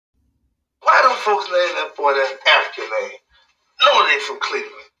folks name that boy that's African name. No, they from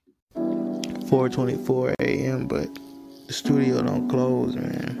Cleveland. 4:24 a.m., but the studio don't close,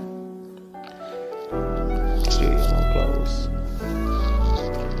 man. Studio don't close.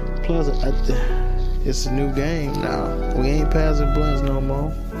 Plus, it's a new game now. We ain't passing blunts no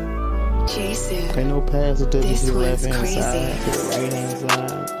more. Ain't no pass it to the left hand side, to the right hand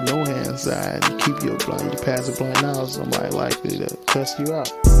side, no hand side. You keep your blunt. You pass a blunt now, somebody likely to cuss you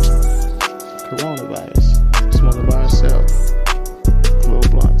out. Coronavirus. Smoking by yourself. Little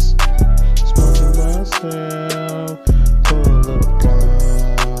blunts. Smoking by yourself. Pull a little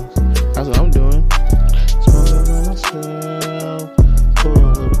blunts. That's what I'm doing. Smoking by myself. Pull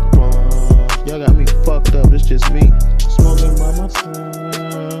a little blunts. Y'all got me fucked up. It's just me. Smoking by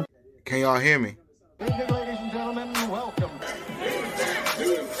myself. Can y'all hear me? Ladies and gentlemen, welcome.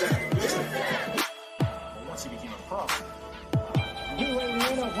 Once he became a pro, he weighed in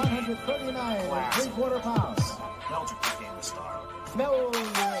at 139 3/4 pounds. Belgium became the star. No.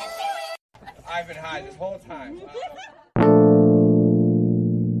 I've been high this whole time.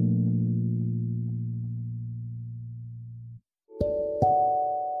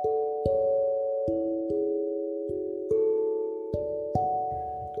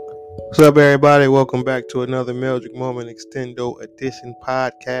 What's up, everybody? Welcome back to another Meldrick Moment Extendo Edition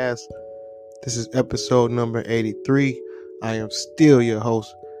podcast. This is episode number 83. I am still your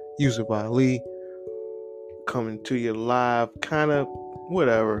host, Yusuf Ali, coming to you live, kind of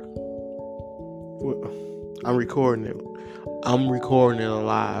whatever. I'm recording it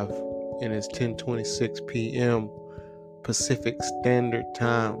live, and it's 10:26 p.m. Pacific Standard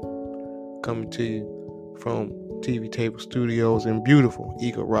Time, coming to you from TV Table Studios in beautiful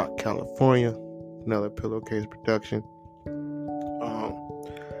Eagle Rock, California. Another Pillowcase production.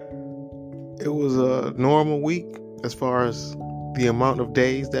 It was a normal week as far as the amount of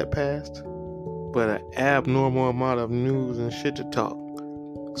days that passed, but an abnormal amount of news and shit to talk.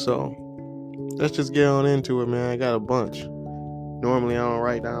 So let's just get on into it, man. I got a bunch. Normally I don't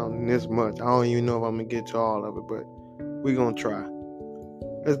write down this much. I don't even know if I'm gonna get to all of it, but we're gonna try.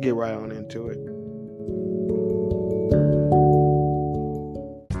 Let's get right on into it.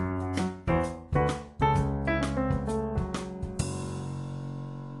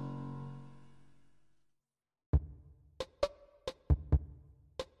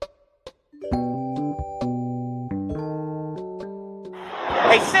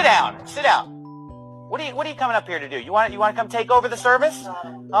 Hey, sit down. Sit down. What are you coming up here to do? You want to come take over the service?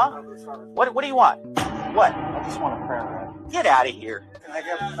 Huh? What do you want? What? I just want a prayer. Get out of here. Can I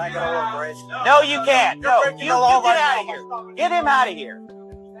get a little grace? No, you can't. No, you get out of here. Get him out of here.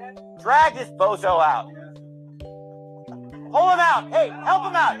 Drag this bozo out. Pull him out. Hey, help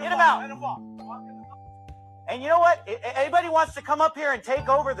him out. Get him out. And you know what? If anybody wants to come up here and take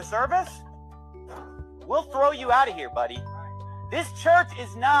over the service, we'll throw you out of here, buddy. This church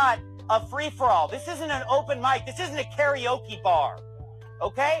is not a free-for-all. This isn't an open mic. This isn't a karaoke bar.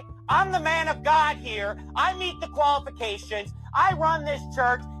 Okay? I'm the man of God here. I meet the qualifications. I run this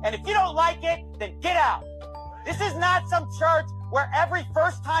church. And if you don't like it, then get out. This is not some church where every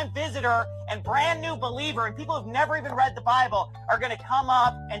first-time visitor and brand new believer and people who've never even read the Bible are going to come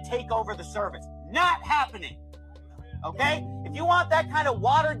up and take over the service. Not happening. Okay? If you want that kind of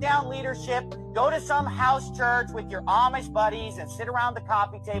watered-down leadership, go to some house church with your Amish buddies and sit around the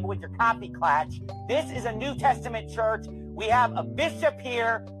coffee table with your coffee clutch. This is a New Testament church. We have a bishop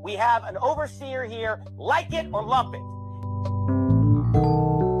here. We have an overseer here. Like it or lump it.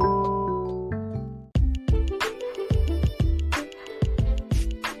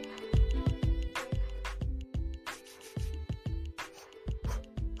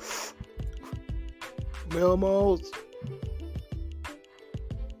 Melmos.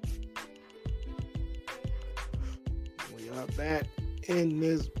 We are back in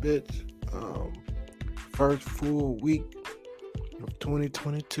this bitch. First full week of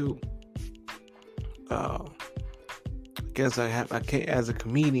 2022. I guess I can't, as a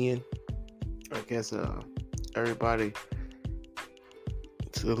comedian, I guess everybody,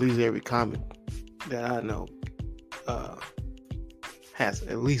 to at least every comic that I know, has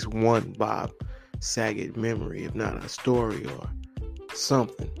at least one Bob Saget memory, if not a story or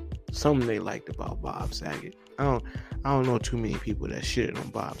something they liked about Bob Saget. I don't know too many people that shitted on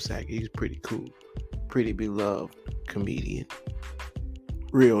Bob Saget. He's pretty cool, pretty beloved comedian,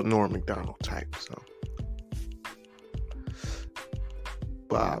 real Norm Macdonald type. So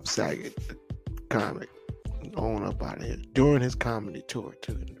Bob Saget, the comic, on up out of here during his comedy tour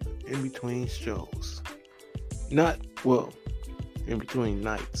too, in between shows, in between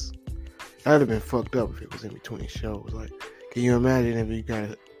nights. That'd have been fucked up if it was in between shows. Like, Can you imagine if you got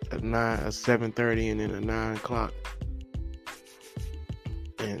a 7:30 and then a 9 o'clock,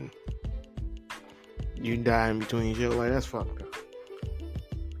 and you die in between shit? Like, that's fucked up.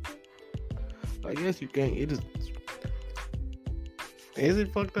 I guess you can't. Is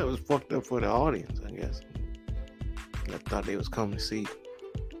it fucked up? It's fucked up for the audience, I guess. I thought they was coming to see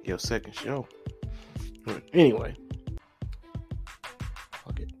your second show. But anyway,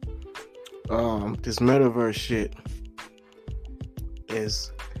 fuck it. This metaverse shit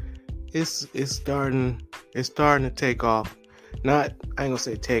is it's starting to take off. I ain't gonna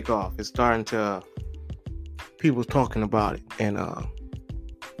say take off. It's starting to people talking about it, and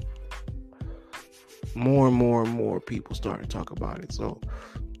more and more people starting to talk about it. So,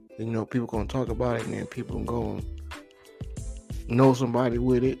 people gonna talk about it, and then people gonna know somebody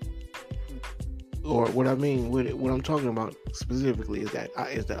with it. Or what I mean with it, what I'm talking about specifically is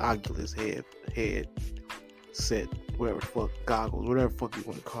the Oculus head set, whatever the fuck, goggles, whatever the fuck you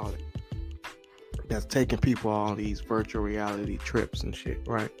want to call it. That's taking people on these virtual reality trips and shit,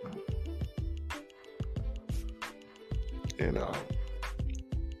 right? And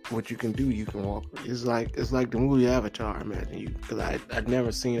what you can do, you can walk. It's like the movie Avatar. Imagine you, because I'd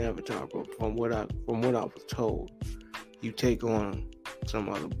never seen Avatar, but from what I was told, you take on some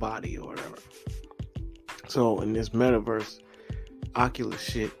other body or whatever. So in this metaverse Oculus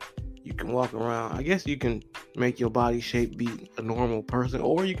shit, you can walk around. I guess you can make your body shape be a normal person,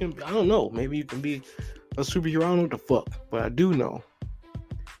 or you can, I don't know, maybe you can be a superhero. I don't know what the fuck, but I do know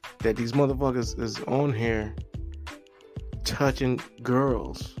that these motherfuckers is on here touching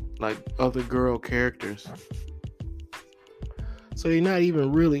girls, like other girl characters. So you're not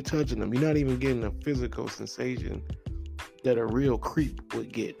even really touching them. You're not even getting a physical sensation that a real creep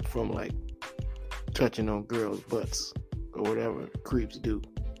would get from like touching on girls' butts or whatever creeps do.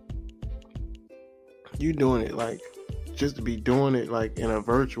 You doing it like just to be doing it like in a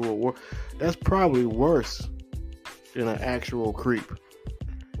virtual world. That's probably worse than an actual creep.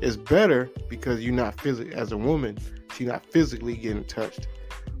 It's better because you're not physically, as a woman, she's not physically getting touched.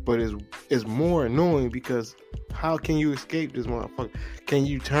 But it's more annoying because how can you escape this motherfucker? Do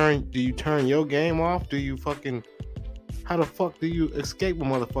you turn your game off? How the fuck do you escape a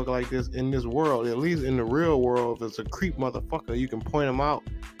motherfucker like this in this world? At least in the real world, if it's a creep motherfucker, you can point him out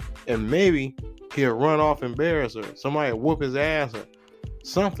and maybe he'll run off embarrassed or somebody will whoop his ass or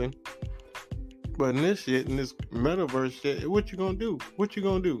something. But in this metaverse shit, what you gonna do? What you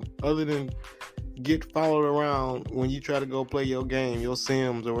gonna do other than get followed around when you try to go play your game, your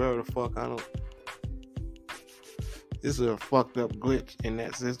Sims or whatever the fuck? This is a fucked up glitch in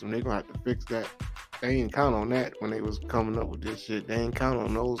that system. They're gonna have to fix that. They ain't count on that when they was coming up with this shit. They ain't count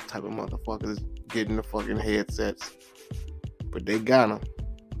on those type of motherfuckers getting the fucking headsets. But they got them.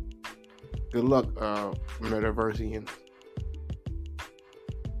 Good luck, Metaversians.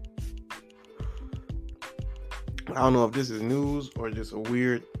 I don't know if this is news or just a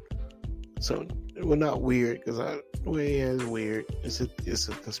weird. Well, not weird, because it's weird. It's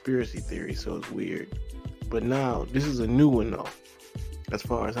a conspiracy theory, so it's weird. But now, this is a new one, though, as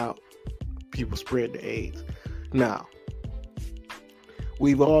far as how people spread the AIDS. Now,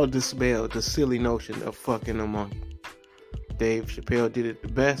 we've all dispelled the silly notion of fucking a monkey. Dave Chappelle did it the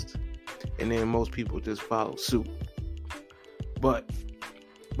best, and then most people just follow suit. But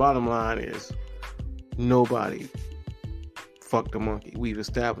bottom line is, nobody fucked a monkey. We've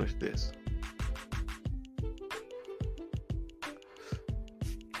established this.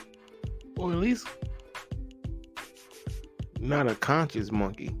 Or at least not a conscious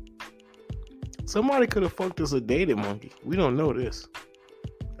monkey. Somebody could have fucked a sedated monkey. We don't know this.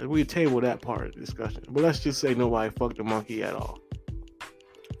 We table that part of the discussion. But let's just say nobody fucked a monkey at all.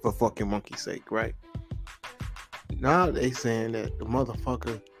 For fucking monkey's sake, right? Now they saying that the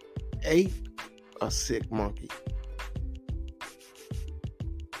motherfucker ate a sick monkey.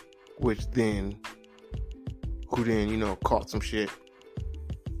 Who then, caught some shit.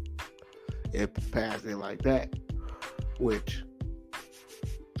 It passed it like that. Which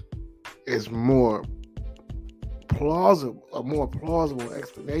is a more plausible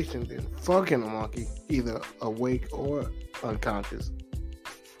explanation than fucking a monkey, either awake or unconscious.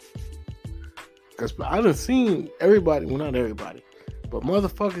 Because I done seen everybody, well, not everybody, but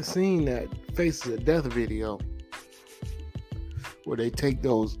motherfuckers seen that Faces of Death video where they take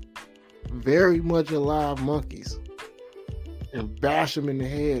those very much alive monkeys and bash them in the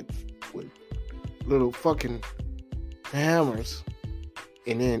head with little fucking hammers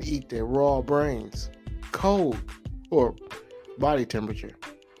and then eat their raw brains cold or body temperature,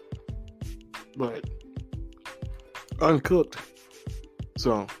 but uncooked.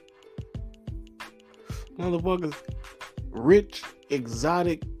 So motherfuckers rich,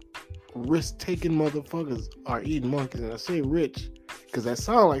 exotic, risk-taking motherfuckers are eating monkeys. And I say rich because that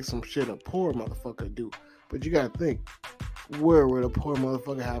sounds like some shit a poor motherfucker do. But you gotta think, where would a poor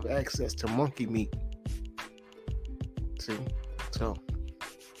motherfucker have access to monkey meat? See? So,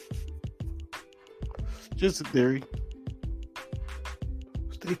 just a theory.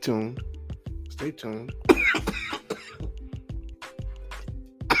 Stay tuned. Stay tuned.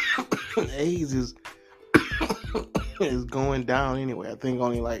 AIDS is going down anyway. I think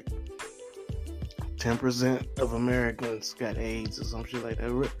only like 10% of Americans got AIDS or some shit like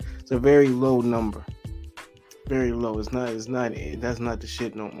that. It's a very low number. Very low. It's not. That's not the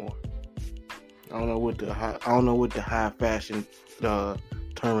shit no more. I don't know what the high fashion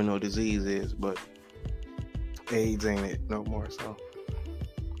terminal disease is, but AIDS ain't it no more. So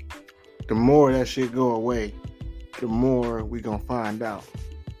the more that shit go away, the more we gonna find out.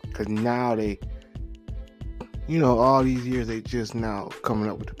 Cause now they, all these years they just now coming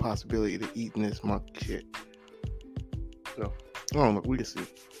up with the possibility of eating this monkey shit. So I don't know. We can see.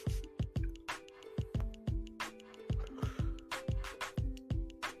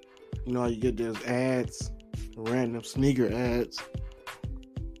 You get those ads, random sneaker ads.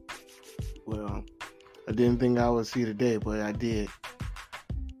 Well, I didn't think I would see today, but I did.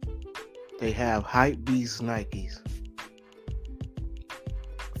 They have Hypebeast Nikes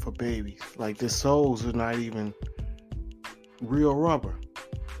for babies. Like, the soles are not even real rubber.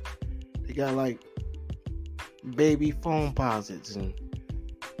 They got like baby foam posits and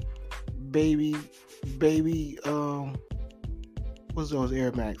baby what's those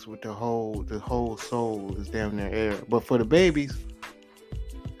Air Max with the whole sole is damn near air. But for the babies,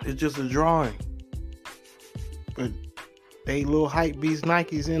 it's just a drawing. But they little Hypebeast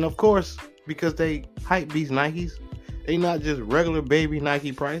Nikes, and of course, because they Hypebeast Nikes, they not just regular baby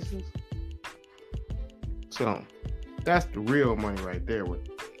Nike prices. So that's the real money right there. With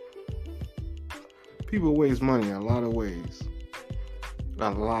people waste money in a lot of ways.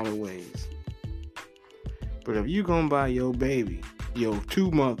 But if you gonna buy your baby, your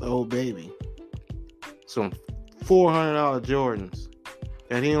 2-month-old baby, some $400 Jordans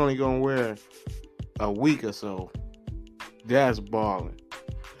that he only gonna wear a week or so, that's balling.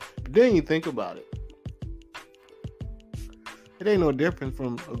 But then you think about it. It ain't no different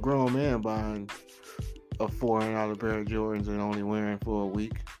from a grown man buying a $400 pair of Jordans and only wearing for a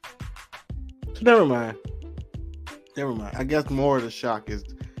week. So never mind. I guess more of the shock is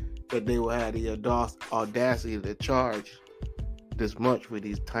that they will have the audacity to charge this much for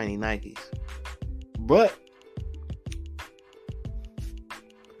these tiny Nikes. But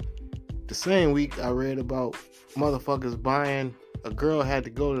the same week I read about motherfuckers buying, a girl had to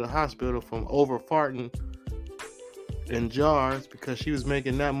go to the hospital from over farting in jars because she was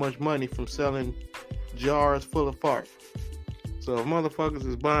making that much money from selling jars full of fart. So if motherfuckers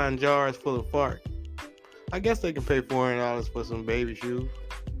is buying jars full of fart, I guess they can pay $400 for some baby shoes.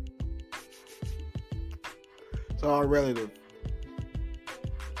 It's all relative.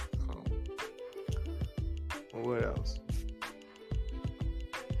 What else?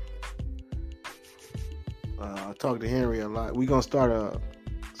 I talk to Henry a lot. We're gonna start as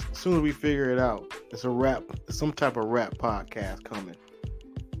soon as we figure it out. It's some type of rap podcast coming.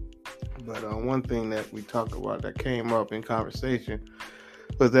 But one thing that we talked about that came up in conversation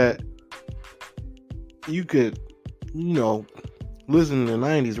was that you could, listen to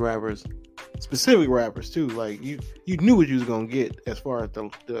 90s rappers, specific rappers too. Like you knew what you was gonna get as far as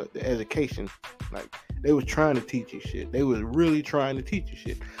the education. Like, they was trying to teach you shit. They was really trying to teach you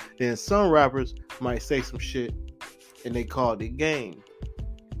shit. Then some rappers might say some shit and they called it game.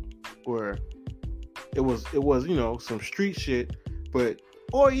 Where it was some street shit,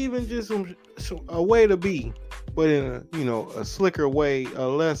 or even just a way to be, but in a slicker way, a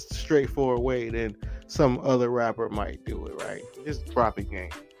less straightforward way than some other rapper might do it, right? Just dropping game.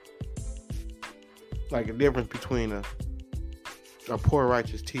 Like a difference between a Poor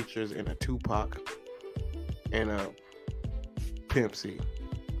Righteous Teachers and a Tupac and a Pimp C,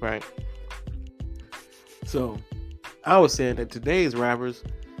 right? So I was saying that today's rappers,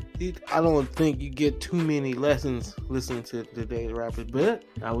 I don't think you get too many lessons listening to today's rappers, but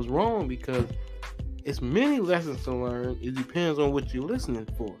I was wrong because it's many lessons to learn. It depends on what you're listening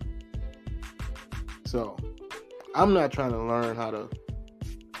for. So I'm not trying to learn how to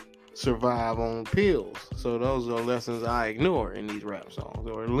survive on pills. So those are lessons I ignore in these rap songs,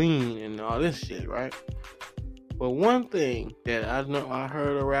 or lean and all this shit, right? But one thing that I know I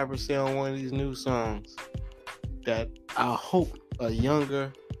heard a rapper say on one of these new songs that I hope a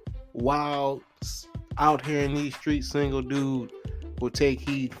younger, wild, out here in these streets single dude will take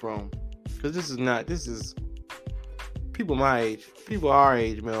heed from. Because this is people my age, people our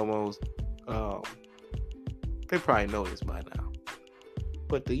age, Melmos, they probably know this by now.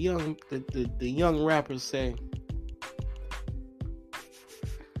 But the young rappers say,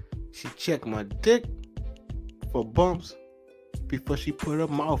 she checked my dick for bumps before she put her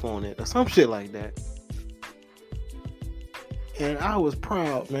mouth on it, or some shit like that. And I was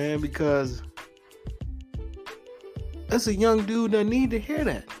proud, man, because that's a young dude that need to hear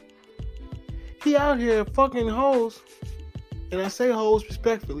that. He out here fucking hoes, and I say hoes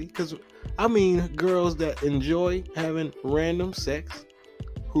respectfully, because I mean girls that enjoy having random sex,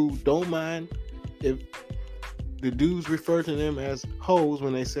 who don't mind if the dudes refer to them as hoes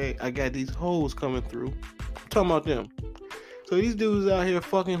when they say, I got these hoes coming through. I'm talking about them. So these dudes out here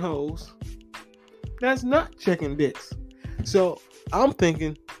fucking hoes, that's not checking dicks. So I'm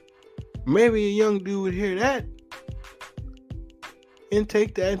thinking maybe a young dude would hear that and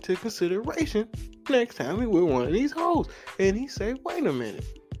take that into consideration next time he with one of these hoes. And he say, wait a minute.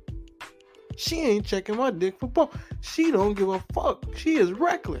 She ain't checking my dick for bump. She don't give a fuck. She is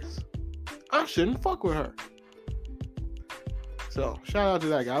reckless. I shouldn't fuck with her. So shout out to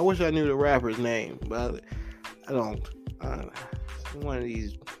that guy. I wish I knew the rapper's name, but I don't. One of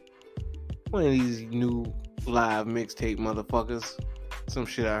these new live mixtape motherfuckers. Some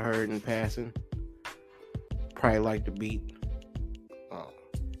shit I heard in passing. Probably like the beat.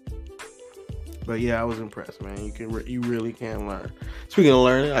 But yeah, I was impressed, man. You really can learn. Speaking of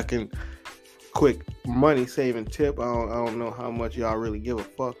learning, I can quick money saving tip. I don't know how much y'all really give a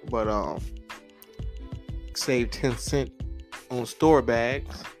fuck, but save 10 cents on store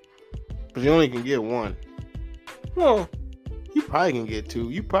bags, but you only can get one. Well, you probably can get two.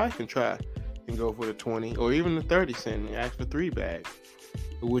 You probably can try and go for the 20 or even the 30 cent and ask for 3 bags.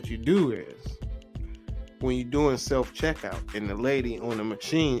 But what you do is, when you're doing self-checkout and the lady on the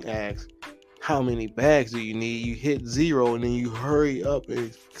machine asks, how many bags do you need? You hit 0 and then you hurry up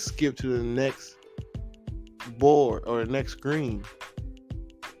and skip to the next board or the next screen.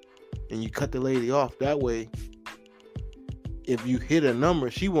 And you cut the lady off. That way, if you hit a number,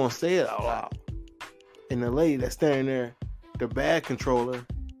 she won't say it out loud. And the lady that's standing there, the bag controller,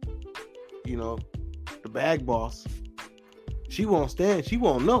 the bag boss, she won't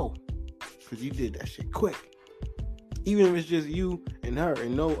know. Because you did that shit quick. Even if it's just you and her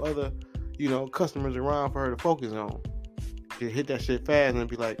and no other, customers around for her to focus on. Just hit that shit fast and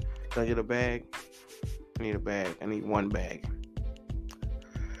be like, can I get a bag? I need a bag. I need 1 bag.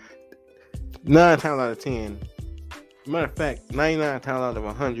 9 times out of 10, matter of fact, 99 times out of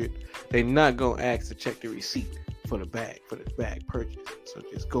 100, they not gonna ask to check the receipt for the bag purchase. So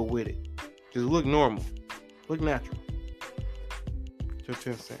just go with it. Just look normal. Look natural. Get your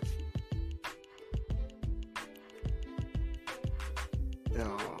 10 cents.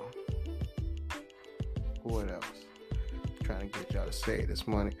 What else? I'm trying to get y'all to save this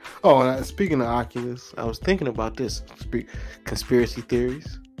money. Oh, and speaking of Oculus, I was thinking about this. Conspiracy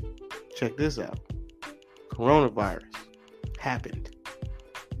theories. Check this out. Coronavirus happened.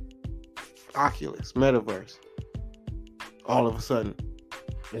 Oculus, metaverse, all of a sudden,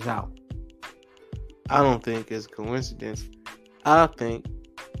 is out. I don't think it's a coincidence. I think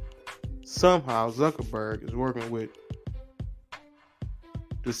somehow Zuckerberg is working with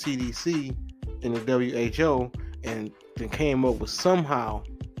the CDC and the WHO, and they came up with somehow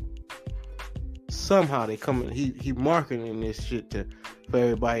they come. He marketing this shit for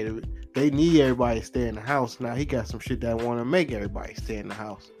everybody. They need everybody to stay in the house. Now he got some shit that want to make everybody stay in the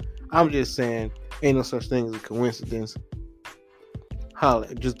house. I'm just saying, ain't no such thing as a coincidence.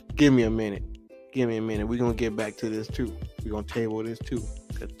 Holla, just give me a minute. Give me a minute. We're gonna get back to this too. We're gonna table this too.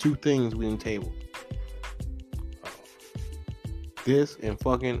 There's 2 things we can table. This and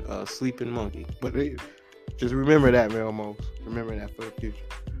fucking sleeping monkey. But just remember that, Melmos. Remember that for the future.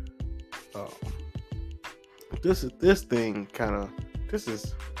 This thing kind of. This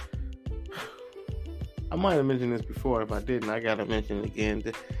is. I might have mentioned this before. If I didn't, I gotta mention it again.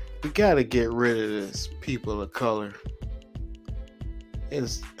 We gotta get rid of this people of color. I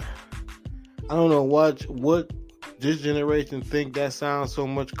don't know what this generation think that sounds so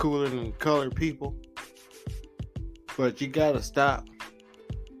much cooler than colored people. But you gotta stop.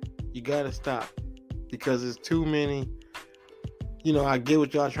 You gotta stop. Because there's too many. I get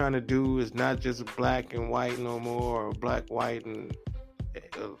what y'all trying to do. It's not just black and white no more, or black, white, and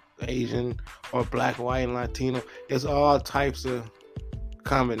Asian, or black, white, and Latino. It's all types of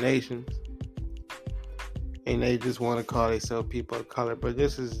combinations. And they just want to call themselves people of color. But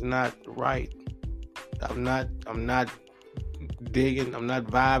this is not right. I'm not digging. I'm not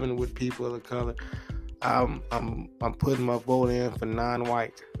vibing with people of color. I'm putting my vote in for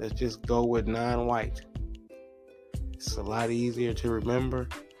non-white. Let's just go with non-white. It's a lot easier to remember.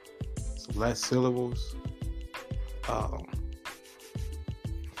 It's less syllables.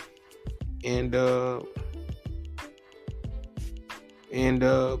 N-dubs.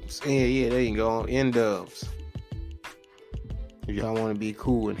 Yeah, there you go. N-dubs. If y'all want to be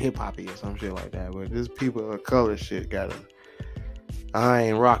cool and hip-hoppy or some shit like that. But this people of color shit I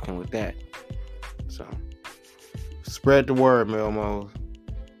ain't rocking with that. So, spread the word, Melmos.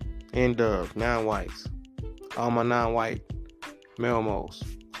 N-dubs, non-whites. All my non-white Melmos.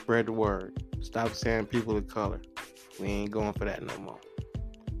 Spread the word. Stop saying people of color. We ain't going for that no more.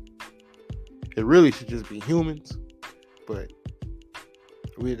 It really should just be humans. But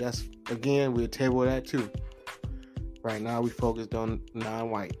we'll table that too. Right now we focused on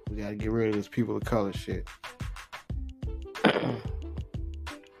non-white. We gotta get rid of this people of color shit.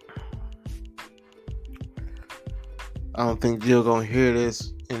 I don't think Jill gonna hear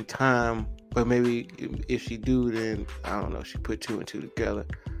this in time, but maybe if she do, then I don't know. She put 2 and 2 together.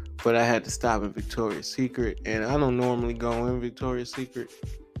 But I had to stop in Victoria's Secret, and I don't normally go in Victoria's Secret,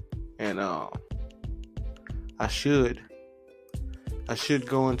 and I should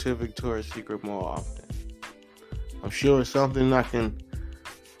go into Victoria's Secret more often. I'm sure it's something I can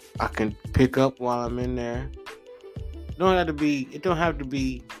pick up while I'm in there. It don't have to be,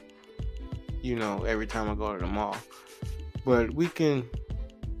 every time I go to the mall. But we can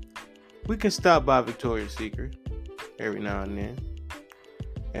stop by Victoria's Secret every now and then.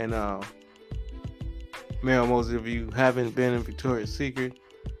 And Melmos, if you haven't been in Victoria's Secret,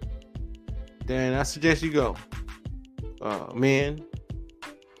 then I suggest you go. Men,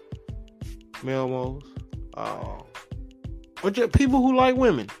 Melmos, or just people who like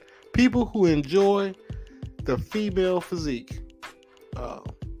women, people who enjoy the female physique,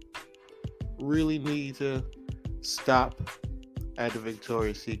 really need to stop at the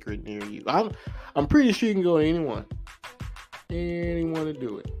Victoria's Secret near you. I'm pretty sure you can go to anyone to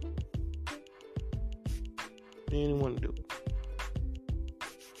do it. Anyone to do it.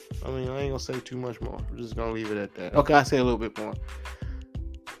 I mean, I ain't gonna say too much more. I'm just gonna leave it at that. Okay, I'll say a little bit more.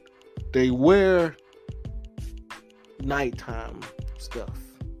 They wear nighttime stuff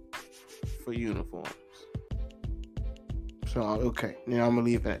for uniforms. So, okay. Now I'm gonna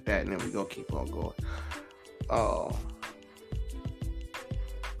leave it at that, and then we gonna keep on going.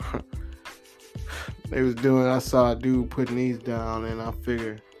 I saw a dude putting these down, and I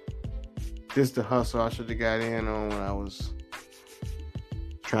figured this is the hustle I should have got in on when I was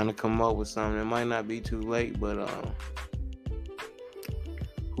trying to come up with something. It might not be too late, but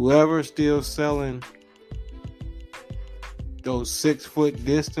whoever's still selling those 6-foot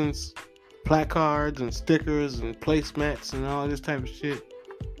distance placards and stickers and placemats and all this type of shit,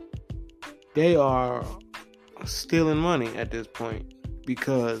 they are stealing money at this point,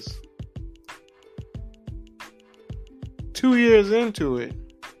 because 2 years into it,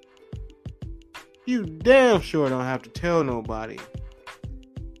 you damn sure don't have to tell nobody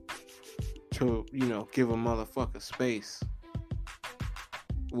to, give a motherfucker space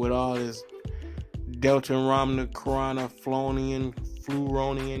with all this Delta, Romna, Corona, Fluronian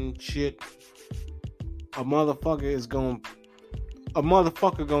shit. A motherfucker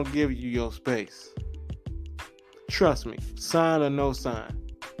gonna give you your space. Trust me, sign or no sign.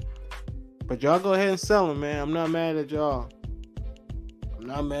 But y'all go ahead and sell them, man. I'm not mad at y'all.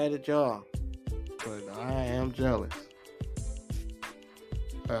 But I am jealous.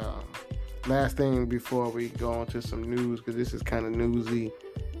 Last thing before we go on to some news, because this is kind of newsy.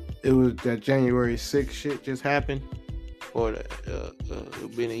 It was that January 6th shit just happened. Or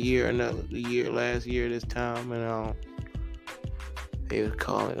it's been last year this time. And they was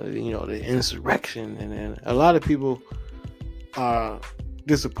calling it, the insurrection. And then a lot of people are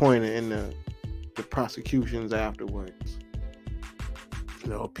disappointed in the prosecutions afterwards.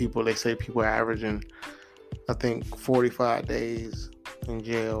 They say people are averaging, I think, 45 days in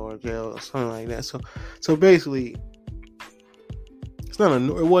jail or something like that. So basically, it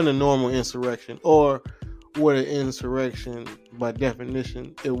wasn't a normal insurrection, or what an insurrection by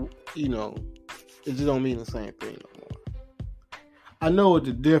definition, it just don't mean the same thing no more. I know what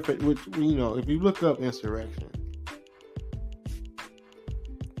the difference, if you look up insurrection,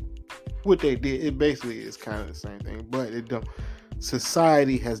 what they did, it basically is kind of the same thing, but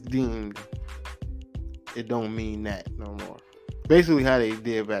society has deemed it don't mean that no more. Basically how they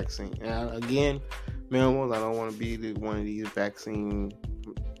did vaccine. And again, Melmos, I don't want to be one of these vaccine.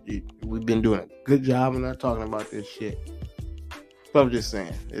 We've been doing a good job of not talking about this shit. But I'm just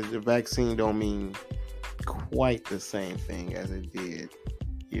saying, the vaccine don't mean quite the same thing as it did,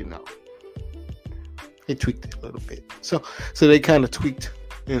 They tweaked it a little bit. So they kind of tweaked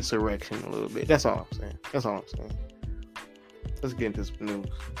insurrection a little bit. That's all I'm saying. Let's get into some news.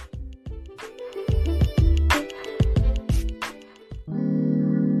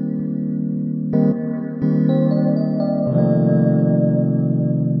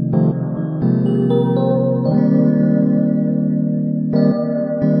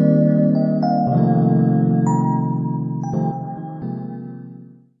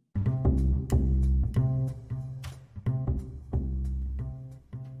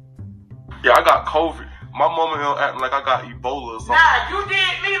 Yeah, I got COVID. My mama here acting like I got Ebola or something. Nah, you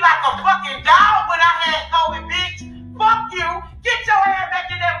did me like a fucking dog when I had COVID, bitch. Fuck you. Get your ass back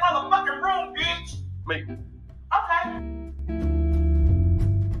in that motherfucking room, bitch. Mate, Okay.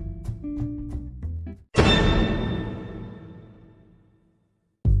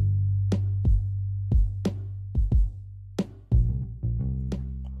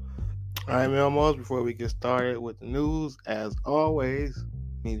 All right, Melmos, before we get started with the news, as always,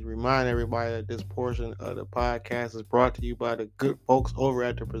 need to remind everybody that this portion of the podcast is brought to you by the good folks over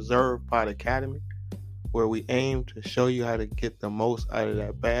at the Preserve Pod Academy, where we aim to show you how to get the most out of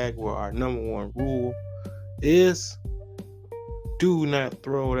that bag, where our number one rule is do not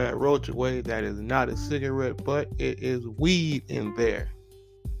throw that roach away. That is not a cigarette, but it is weed in there.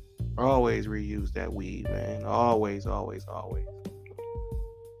 Always reuse that weed, man. Always, always, always.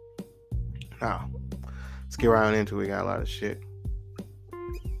 Now, let's get right into it. We got a lot of shit.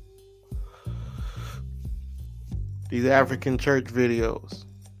 These African church videos,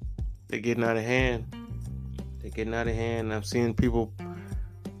 they're getting out of hand. They're getting out of hand. I'm seeing people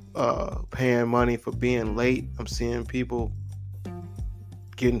paying money for being late. I'm seeing people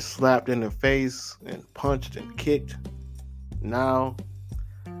getting slapped in the face and punched and kicked. Now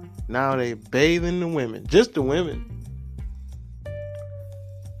they bathing the women. Just the women.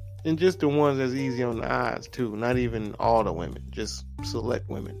 And just the ones that's easy on the eyes, too. Not even all the women. Just select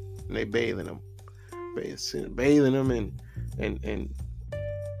women. And they bathing them. Bathing them and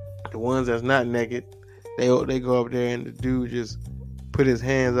the ones that's not naked, they go up there and the dude just put his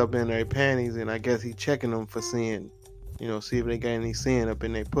hands up in their panties and I guess he checking them for seeing, see if they got any sin up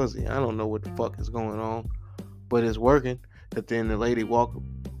in their pussy. I don't know what the fuck is going on, but it's working. But then the lady walk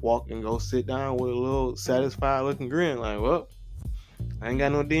and go sit down with a little satisfied looking grin like, well, I ain't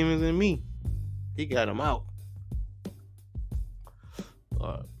got no demons in me. He got them out.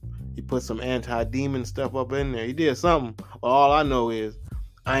 He put some anti-demon stuff up in there. He did something. But all I know is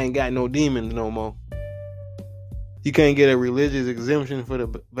I ain't got no demons no more. You can't get a religious exemption for the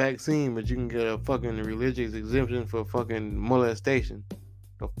vaccine, but you can get a fucking religious exemption for fucking molestation.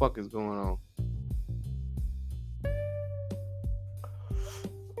 The fuck is going on?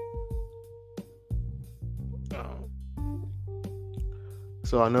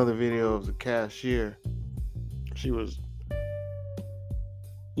 So another video of the cashier. She was,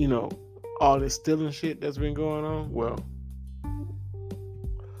 all this stealing shit that's been going on. Well,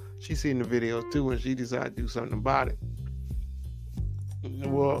 she seen the videos too, and she decided to do something about it.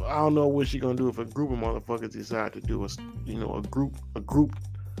 Well, I don't know what she gonna do if a group of motherfuckers decide to do a group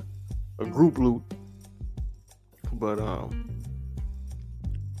loot. But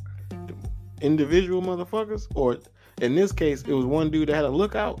individual motherfuckers, or in this case, it was one dude that had a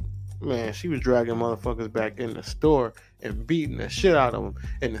lookout. Man, she was dragging motherfuckers back in the store and beating the shit out of them.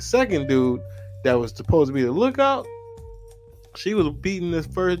 And the second dude that was supposed to be the lookout, she was beating this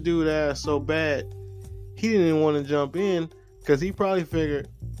first dude ass so bad, he didn't even want to jump in because he probably figured,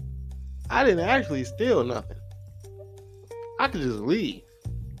 I didn't actually steal nothing. I could just leave.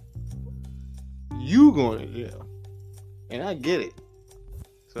 You going to jail. And I get it.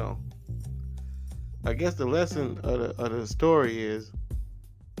 So, I guess the lesson of the story is,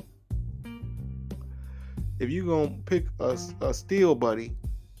 if you gonna pick a steal buddy,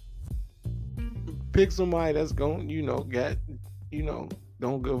 pick somebody that's gonna,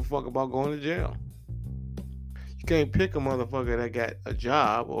 don't give a fuck about going to jail. You can't pick a motherfucker that got a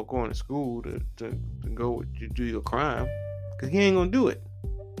job or going to school to go to do your crime, because he ain't gonna do it.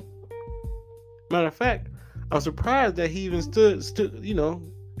 Matter of fact, I'm surprised that he even stood.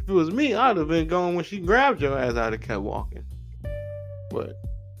 If it was me, I'd have been gone when she grabbed your ass out and kept walking. But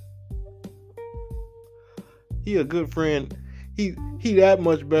he a good friend. He that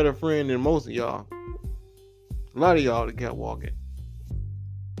much better friend than most of y'all. A lot of y'all that kept walking.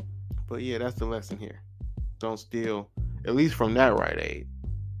 But yeah, that's the lesson here. Don't steal, at least from that Rite Aid.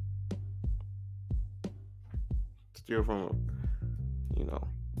 Steal from a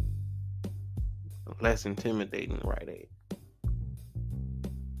less intimidating Rite Aid.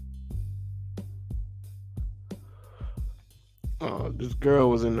 This girl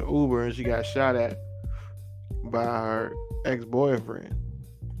was in the Uber and she got shot at by her ex-boyfriend.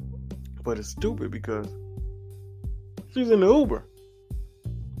 But it's stupid because She's in the Uber.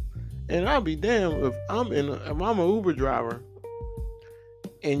 And I'll be damned if I'm an Uber driver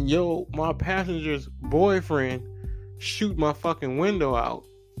and my passenger's boyfriend shoot my fucking window out,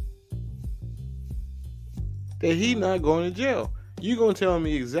 that he not going to jail. You gonna tell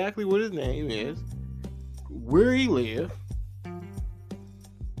me exactly what his name is, where he live,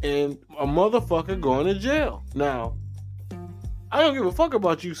 and a motherfucker going to jail. Now, I don't give a fuck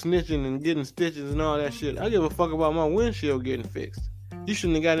about you snitching and getting stitches and all that shit. I give a fuck about my windshield getting fixed. You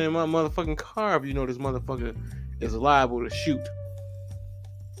shouldn't have got in my motherfucking car if you know this motherfucker is liable to shoot.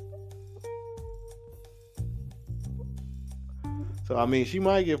 So, I mean, she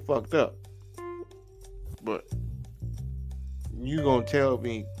might get fucked up. But you gonna tell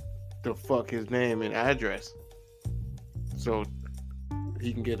me the fuck his name and address so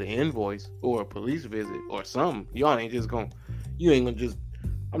he can get an invoice or a police visit or something.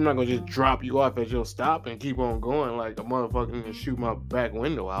 I'm not gonna just drop you off at your stop and keep on going like a motherfucker and shoot my back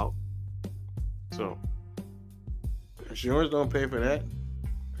window out. So, insurance don't pay for that.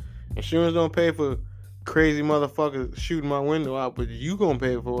 Insurance don't pay for crazy motherfuckers shooting my window out, but you gonna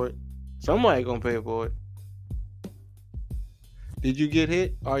pay for it. Somebody gonna pay for it. Did you get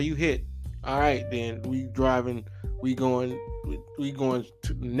hit? Are you hit? All right, then we going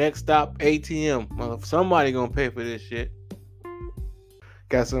to next stop ATM. Somebody gonna pay for this shit.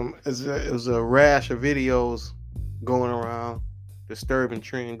 Got it was a rash of videos going around, disturbing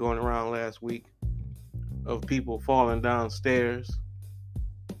trend going around last week of people falling downstairs.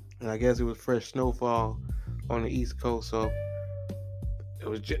 And I guess it was fresh snowfall on the East Coast, so it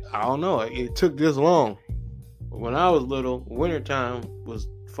was just, I don't know, it took this long. When I was little, wintertime was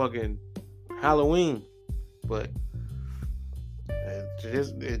fucking Halloween, but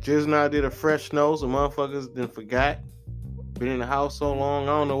it just now did a fresh snow, so motherfuckers then forgot. Been in the house so long,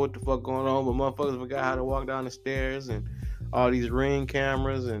 I don't know what the fuck going on, but motherfuckers forgot how to walk down the stairs, and all these Ring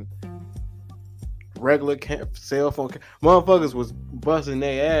cameras and regular cell phone motherfuckers was busting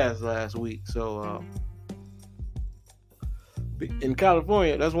their ass last week. So in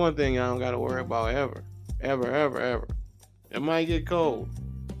California, that's one thing I don't gotta worry about ever. It might get cold,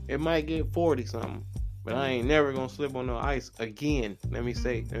 it might get 40 something, but I ain't never gonna slip on no ice again. Let me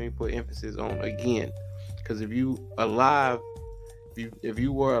put emphasis on again, because if you were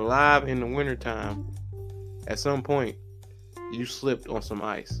alive in the wintertime, at some point you slipped on some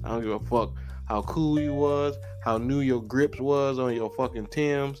ice. I don't give a fuck how cool you was, how new your grips was on your fucking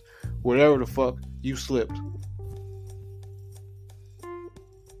Timbs, whatever the fuck, you slipped.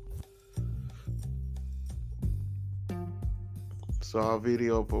 Saw a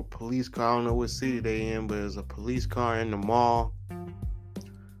video of a police car. I don't know what city they in, but there's a police car in the mall.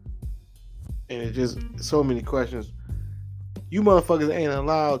 And it just, so many questions. You motherfuckers ain't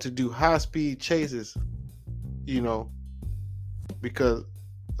allowed to do high-speed chases, because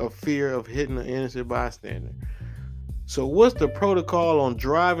of fear of hitting an innocent bystander. So what's the protocol on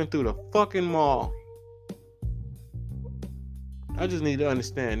driving through the fucking mall? I just need to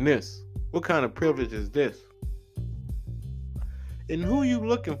understand this. What kind of privilege is this? And who you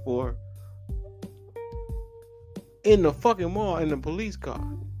looking for in the fucking mall in the police car?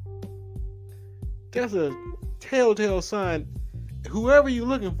 That's a telltale sign. Whoever you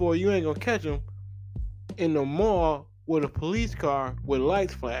looking for, you ain't gonna catch them in the mall with a police car with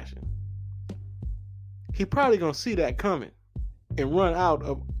lights flashing. He probably gonna see that coming and run out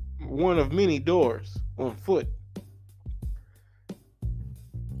of one of many doors on foot.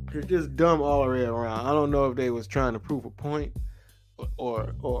 It's just dumb all the way around. I don't know if they was trying to prove a point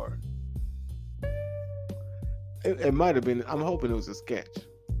or it might have been. I'm hoping it was a sketch.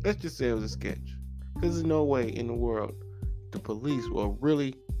 Let's just say it was a sketch. There's no way in the world the police were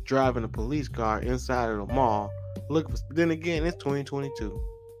really driving a police car inside of the mall. Then again, it's 2022.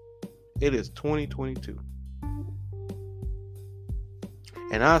 It is 2022.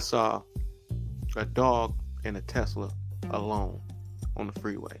 And I saw a dog and a Tesla alone on the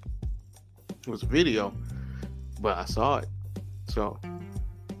freeway. It was a video, but I saw it. So,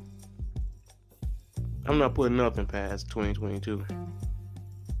 I'm not putting nothing past 2022.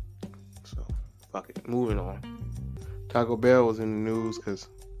 So, fuck it. Moving on. Taco Bell was in the news because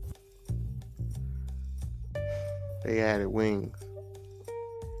they added wings.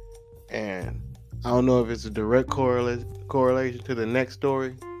 And I don't know if it's a direct correlation to the next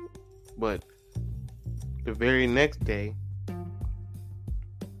story, but the very next day,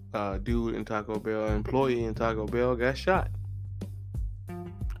 dude in Taco Bell, an employee in Taco Bell, got shot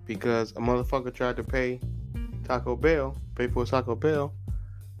because a motherfucker tried to pay for Taco Bell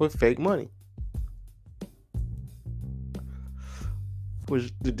with fake money,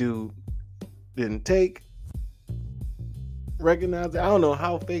 which the dude didn't take. recognize it. I don't know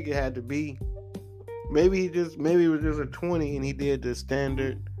how fake it had to be. Maybe it was just a 20 and he did the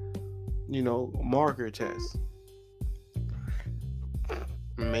standard, marker test.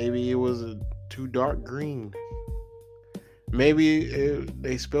 Maybe it was a too dark green. Maybe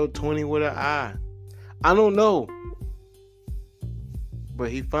they spelled 20 with an I. I don't know.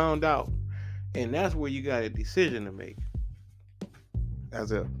 But he found out. And that's where you got a decision to make.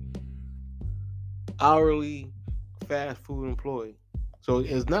 As a hourly fast food employee. So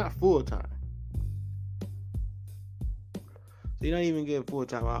it's not full time. So you're not even getting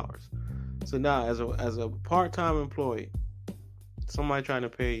full-time hours. So now as a part-time employee, somebody trying to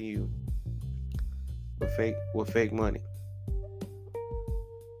pay you with fake money.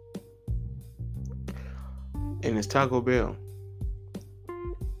 And it's Taco Bell.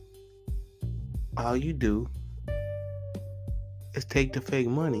 All you do is take the fake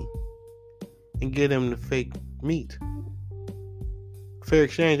money and give them the fake meat. Fair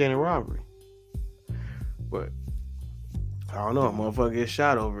exchange ain't a robbery. But I don't know, a motherfucker gets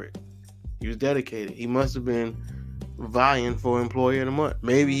shot over it. He was dedicated. He must have been vying for Employee of the Month.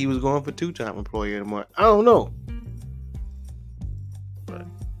 Maybe he was going for 2-time Employee of the Month. I don't know. But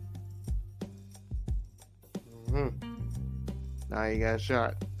now he got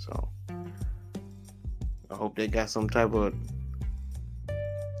shot. So I hope they got some type of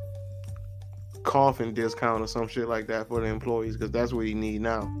coffin discount or some shit like that for the employees, because that's what he need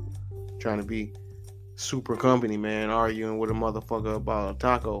now. Trying to be super company, man, arguing with a motherfucker about a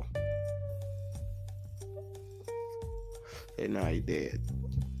taco. And now he dead.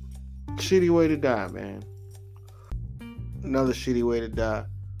 Shitty way to die, man. Another shitty way to die.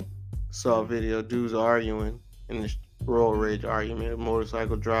 Saw a video, dudes arguing in the road rage argument. A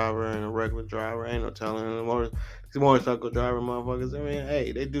motorcycle driver and a regular driver. Ain't no telling these motorcycle driver motherfuckers. I mean,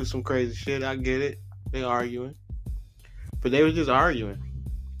 hey, they do some crazy shit. I get it. They arguing. But they was just arguing.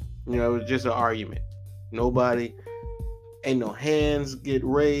 It was just an argument. Nobody, ain't no hands get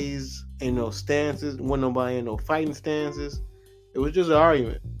raised, ain't no stances, wasn't nobody in no fighting stances. It was just an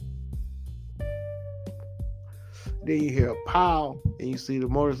argument. Then you hear a pow, and you see the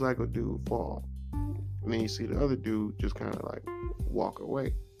motorcycle dude fall. And then you see the other dude just kind of like walk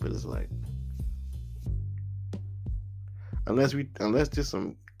away. But it's like, unless just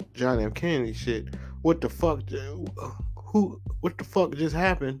some John F. Kennedy shit, what the fuck just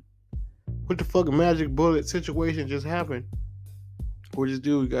happened? What the fuck magic bullet situation just happened? Where this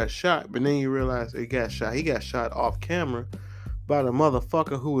dude got shot, but then you realize he got shot. He got shot off camera by the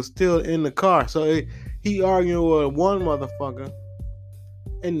motherfucker who was still in the car. So he arguing with one motherfucker,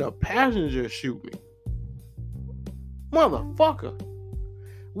 and the passenger shoot me. Motherfucker.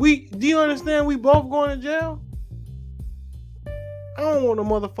 Do you understand we both going to jail? I don't want a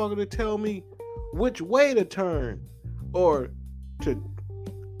motherfucker to tell me which way to turn or to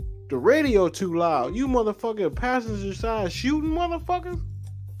the radio too loud. You motherfucker passenger side shooting motherfuckers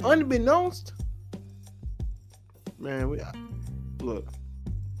unbeknownst. Man, look.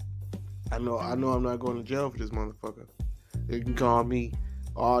 I know I'm not going to jail for this motherfucker. They can call me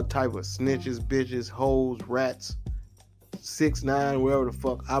all type of snitches, bitches, hoes, rats, 6ix9ine, wherever the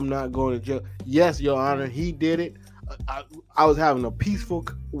fuck. I'm not going to jail. Yes, Your Honor, he did it. I was having a peaceful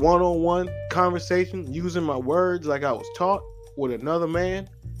one-on-one conversation using my words like I was taught with another man.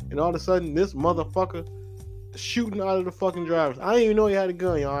 And all of a sudden, this motherfucker shooting out of the fucking drivers. I didn't even know he had a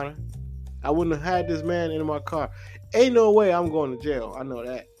gun, Your Honor. I wouldn't have had this man in my car. Ain't no way I'm going to jail. I know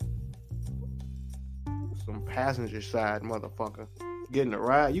that. Some passenger side motherfucker. Getting a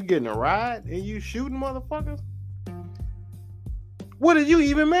ride. You getting a ride and you shooting motherfuckers? What are you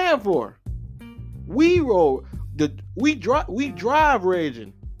even mad for? We drive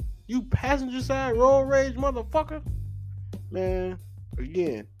raging. You passenger side road rage motherfucker? Man,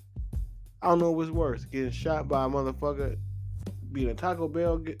 again, I don't know what's worse. Getting shot by a motherfucker, being a Taco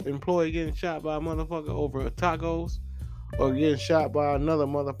Bell employee getting shot by a motherfucker over tacos, or getting shot by another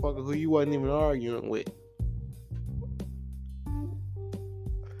motherfucker who you wasn't even arguing with.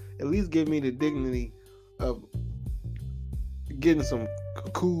 At least give me the dignity of getting some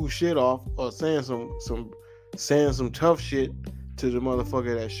cool shit off, or saying some tough shit to the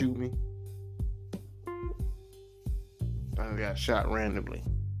motherfucker that shoot me. I got shot randomly,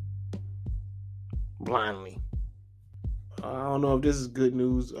 blindly. I don't know if this is good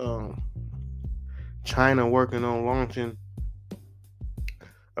news. China working on launching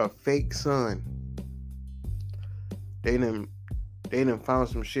a fake sun. They done found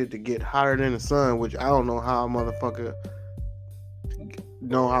some shit to get hotter than the sun, which I don't know how a motherfucker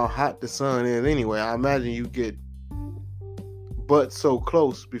know how hot the sun is anyway. I imagine you get butt so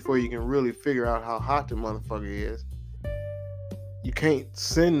close before you can really figure out how hot the motherfucker is. you can't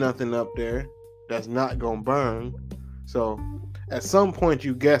send nothing up there that's not gonna burn. So at some point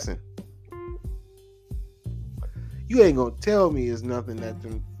you guessing. You ain't gonna tell me it's nothing that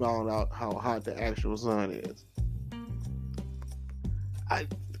them found out how hot the actual sun is.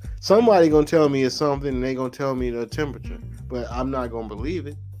 Somebody gonna tell me it's something and they gonna tell me the temperature, but I'm not gonna believe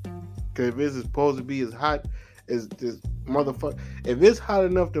it. Cause if it's supposed to be as hot as this motherfucker, if it's hot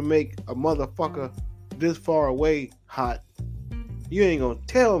enough to make a motherfucker this far away hot, you ain't gonna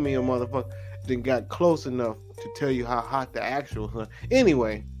tell me a motherfucker then got close enough to tell you how hot the actual sun.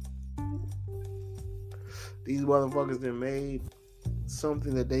 Anyway, these motherfuckers that made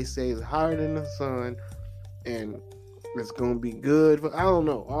something that they say is higher than the sun, and it's gonna be good. But I don't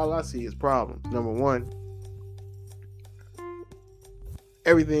know. All I see is problems. Number one,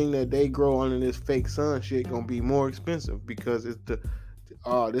 everything that they grow under this fake sun shit gonna be more expensive because it's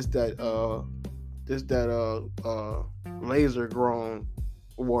laser grown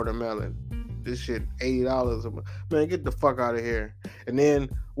watermelon. This shit $80. Man, get the fuck out of here. And then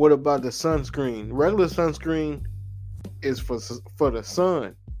what about the sunscreen? Regular sunscreen is for the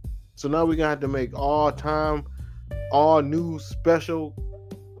sun. So now we're gonna have to make all new special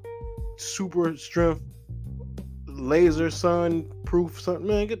super strength laser sun proof sun.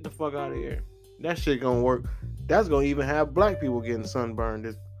 Man, get the fuck out of here. That shit gonna work. That's gonna even have black people getting sunburned.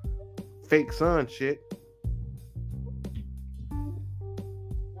 This fake sun shit.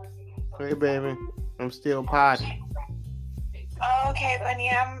 Hey baby, I'm still potty. Okay, Bunny,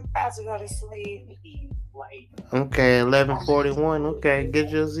 I'm about to go to sleep. Okay, 11:41. Okay,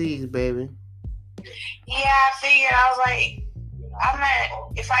 get your Z's, baby. Yeah, I figured. I was like,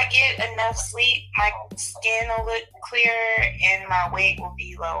 if I get enough sleep, my skin will look clearer and my weight will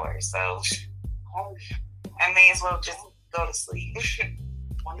be lower. So I may as well just go to sleep.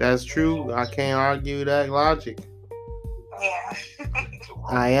 That's true. I can't argue that logic. Yeah.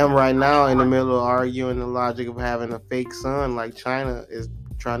 I am right now in the middle of arguing the logic of having a fake sun like China is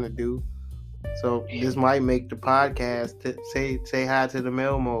trying to do. So this might make the podcast say hi to the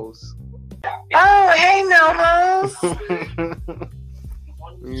Melmos. Oh, hey Melmos.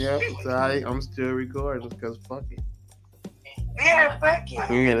 Yep, so I'm still recording because fuck it. Yeah, fuck it.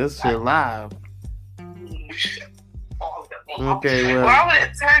 Yeah, this shit live. Okay, well. I would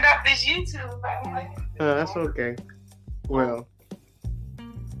have turned off this YouTube, by the way. That's okay. Well,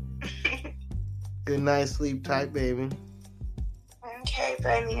 good night, sleep tight, baby. Okay,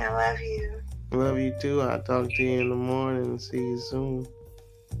 Bunny, I love you. Love you too. I'll talk to you in the morning and see you soon.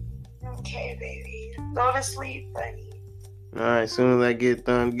 Okay, baby. Go to sleep, Bunny. Alright, as soon as I get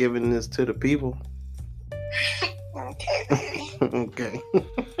done giving this to the people. Okay, baby. Okay.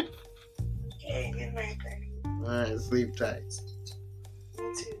 Okay, good night, Bunny. Alright, sleep tight.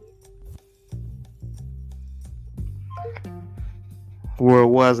 You too. Where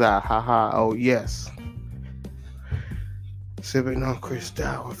was I? Haha. Oh, yes. Sipping on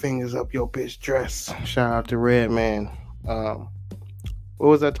Cristal with fingers up your bitch dress. Shout out to Redman. What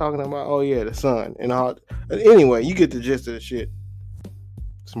was I talking about? Oh, yeah, the sun. And all. Anyway, you get the gist of the shit.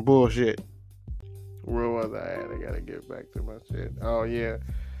 Some bullshit. Where was I at? I gotta get back to my shit. Oh, yeah.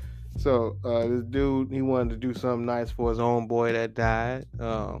 So, this dude, he wanted to do something nice for his own boy that died.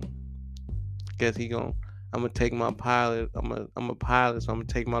 Guess I'm gonna take my pilot. I'm a pilot, so I'm gonna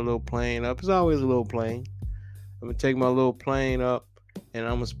take my little plane up. It's always a little plane. I'm gonna take my little plane up, and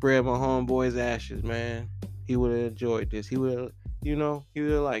I'm gonna spread my homeboy's ashes, man. He would have enjoyed this. He would have, he would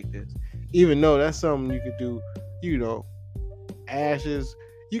have liked this. Even though that's something you could do, ashes.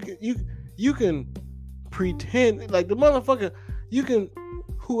 You can pretend like the motherfucker.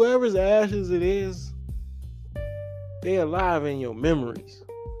 Whoever's ashes it is, they alive in your memories.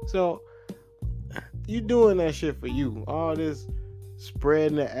 So. You doing that shit for you. All this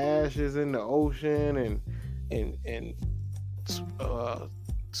spreading the ashes in the ocean and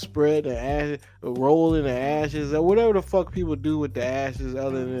spread the ashes, rolling the ashes, or whatever the fuck people do with the ashes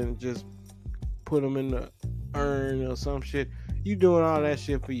other than just put them in the urn or some shit. You doing all that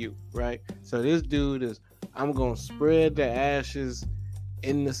shit for you, right? So this dude I'm gonna spread the ashes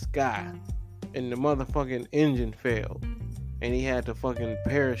in the sky, and the motherfucking engine failed, and he had to fucking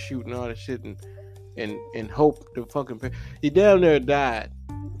parachute and all that shit and hope the fucking he damn near died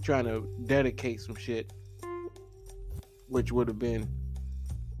trying to dedicate some shit, which would have been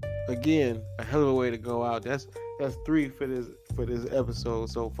again a hell of a way to go out. That's 3 for this episode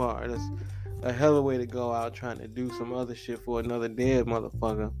so far. That's a hell of a way to go out trying to do some other shit for another dead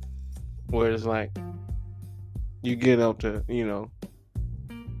motherfucker, where it's like you get up to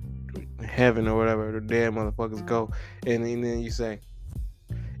heaven or whatever the dead motherfuckers go, and then you say,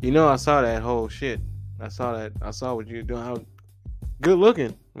 I saw that whole shit. I saw what you were doing. Good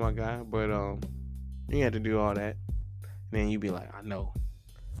looking, my guy, but you had to do all that. And then you be like, I know.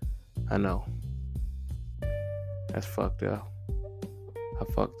 That's fucked up. I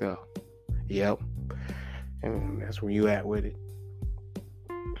fucked up. Yep. And that's where you at with it.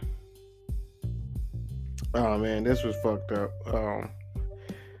 Oh man, this was fucked up.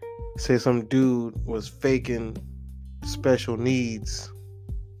 Say some dude was faking special needs,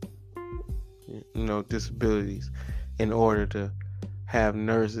 disabilities, in order to have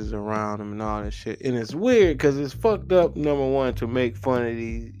nurses around him and all that shit. And it's weird because it's fucked up, number one, to make fun of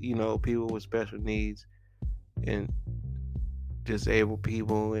these, people with special needs and disabled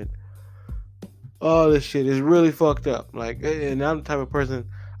people and all this shit is really fucked up. Like, and I'm the type of person,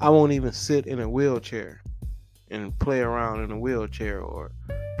 I won't even sit in a wheelchair and play around in a wheelchair or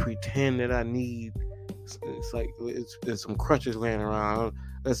pretend that I need. It's like there's some crutches laying around.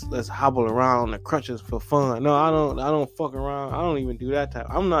 Let's hobble around on the crutches for fun. No, I don't fuck around. I don't even do that type.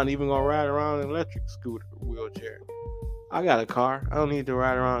 I'm not even gonna ride around in an electric scooter wheelchair. I got a car. I don't need to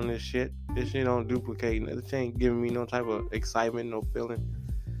ride around in this shit. This shit don't duplicate. This ain't giving me no type of excitement, no feeling.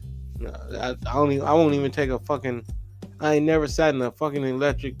 No, I won't even take a fucking. I ain't never sat in a fucking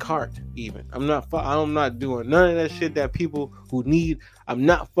electric cart. Even I'm not doing none of that shit that people who need. I'm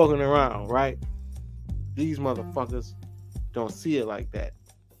not fucking around, right? These motherfuckers don't see it like that.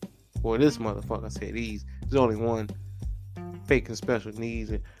 Well, this motherfucker said these. There's only one faking special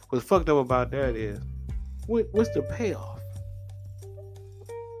needs. And what's fucked up about that is, what's the payoff?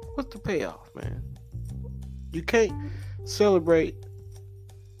 What's the payoff, man? You can't celebrate.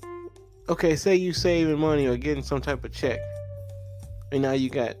 Okay, say you saving money or getting some type of check, and now you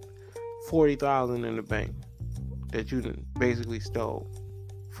got $40,000 in the bank that you basically stole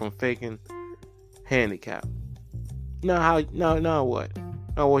from faking handicap. Now what?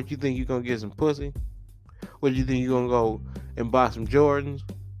 Now what, you think you gonna get some pussy? What you think you gonna go and buy some Jordans?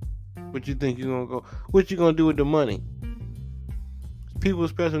 What you think you gonna go? What you gonna do with the money? People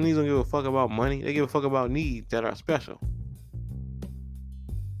with special needs don't give a fuck about money. They give a fuck about needs that are special.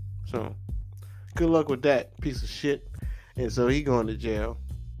 So, good luck with that piece of shit. And so he going to jail.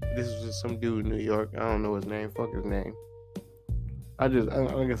 This is just some dude in New York. I don't know his name. Fuck his name. Like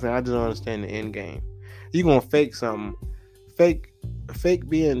I said, I just don't understand the end game. You gonna fake something. Fake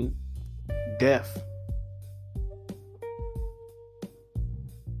being deaf.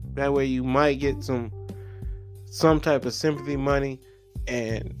 That way you might get some type of sympathy money,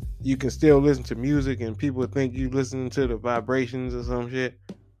 and you can still listen to music, and people think you listening to the vibrations or some shit,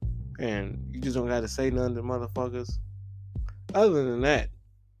 and you just don't got to say nothing to motherfuckers. Other than that,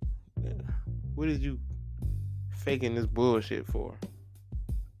 what is you faking this bullshit for?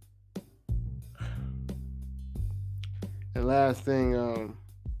 The last thing,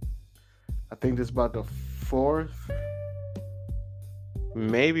 I think this is about the 4th,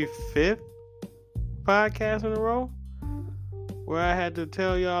 maybe 5th podcast in a row where I had to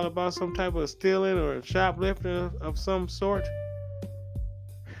tell y'all about some type of stealing or shoplifting of some sort.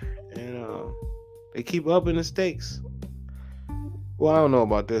 And they keep upping the stakes. Well, I don't know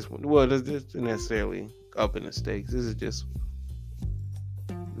about this one. Well, this isn't necessarily upping the stakes. This is just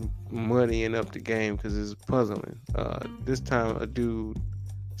muddying up the game because it's puzzling. This time a dude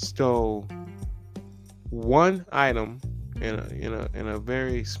stole one item in a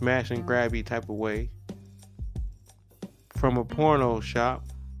very smash and grabby type of way from a porno shop.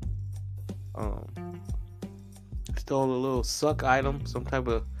 Stole a little suck item, some type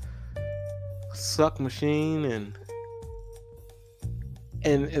of suck machine, and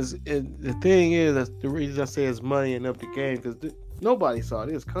the thing is, that's the reason I say it's muddying up the game, because nobody saw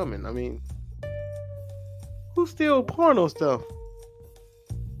this coming. I mean, who steal porno stuff?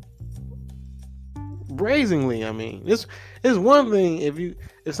 Brazenly, I mean. It's one thing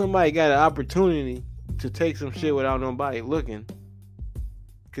if somebody got an opportunity to take some shit without nobody looking,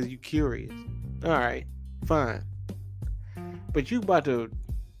 because you curious. Alright, fine. But you about to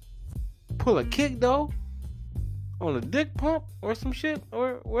pull a kick though? On a dick pump or some shit?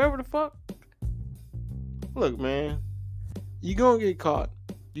 Or wherever the fuck? Look, man. You gonna get caught.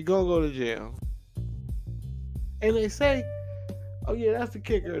 You gonna go to jail. And they say, oh yeah, that's the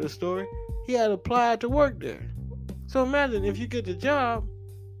kicker of the story. He had applied to work there. So imagine if you get the job,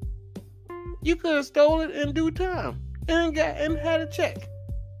 you could have stole it in due time and had a check.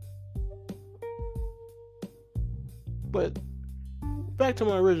 But back to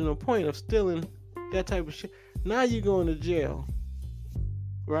my original point of stealing that type of shit. Now you're going to jail,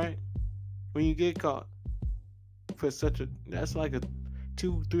 right? When you get caught for that's like a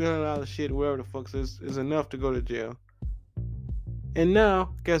 $200-$300 shit, whatever the fuck is enough to go to jail. And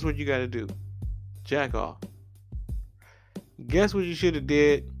now, guess what you got to do? Jack off. guess what you should have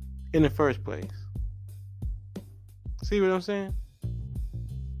did in the first place? See what I'm saying?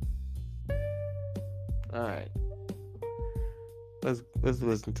 Alright. Let's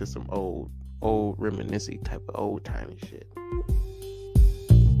listen to some old reminiscing type of old timey shit.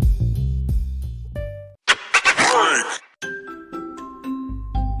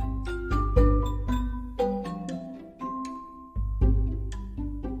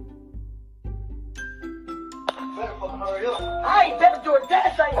 I ain't never doing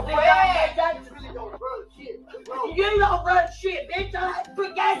that thing, You don't run shit, bitch. I had to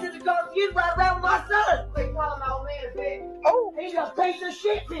put gas in the car for you to ride around with my son. Oh, he's a piece of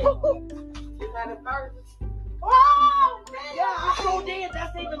shit, bitch. Oh, man. Yeah, I sure did.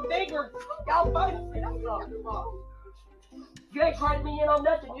 That's even bigger. Y'all both. You ain't trying me in on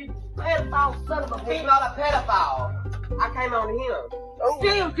nothing, you pedophile son of a bitch. He's not a pedophile. I came on him. Oh.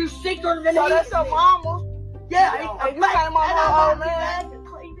 Still, you sicker than so that's your mama? Yeah, and you came on her old man?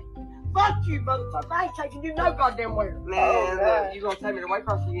 Fuck you, motherfucker. I ain't taking you no goddamn where. Man, look, you gonna take me to white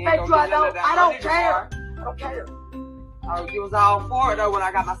person? You ain't Bitch, gonna I don't care. I don't care. Oh, you was all for it though when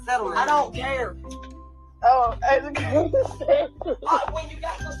I got my settlement. I don't care. Oh, when you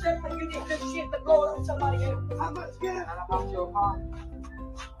got the settlement, you did good shit to blow it on somebody else. How much gas? I bought you a car.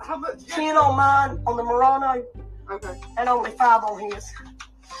 How much gas? 10 on mine, on the Murano. Okay. And only 5 on his.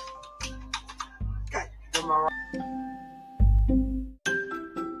 Okay. The Murano.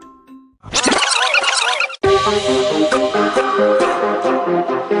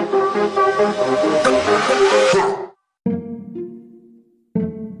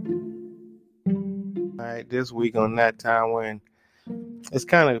 Alright, this week on That Time When, it's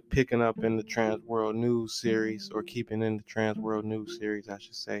kind of picking up in the Trans World News series, or keeping in the Trans World News series, I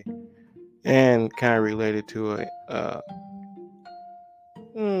should say, and kind of related to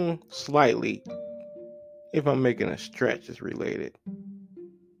slightly, if I'm making a stretch, it's related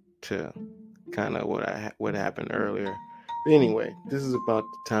to kind of what happened earlier. But anyway, this is about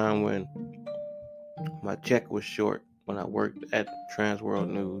the time when my check was short when I worked at Trans World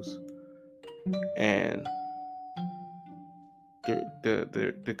News, and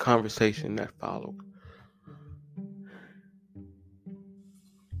the conversation that followed.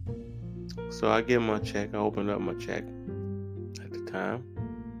 So I get my check. I opened up my check at the time,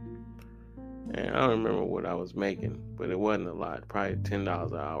 and I don't remember what I was making, but it wasn't a lot. Probably $10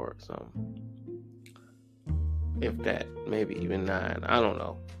 an hour or something. If that, maybe even $9. I don't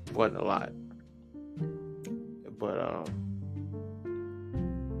know. It wasn't a lot. But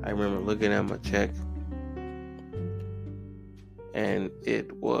I remember looking at my check, and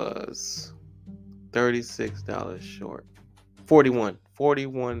it was $36 short. $41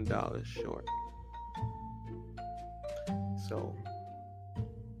 short. So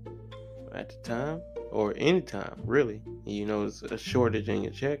at the time, or any time really, you know, there's a shortage in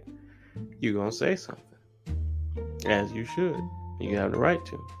your check, you're gonna say something. As you should. You have the right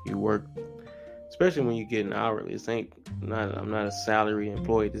to. You work, especially when you get an hourly. I'm not a salary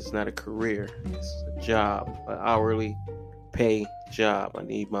employee. This is not a career. It's a job, an hourly pay job. I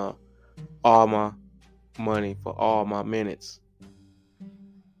need all my money for all my minutes.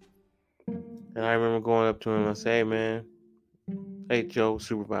 And I remember going up to him and I say, "Hey, man, hey, Joe,"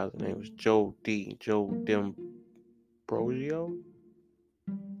 supervisor's name was Joe D'Ambrosio.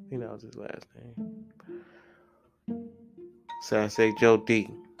 I think that was his last name. So I say, "Joe D,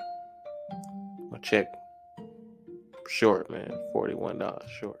 my check short, man, $41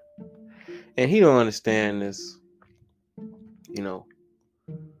 short." And he don't understand this, you know,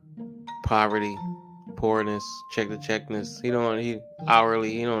 poverty, poorness, check the checkness. He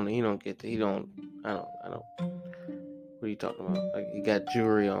hourly, he don't get the, I don't. What are you talking about? Like, he got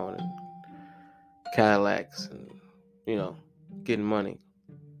jewelry on and Cadillacs and, you know, getting money.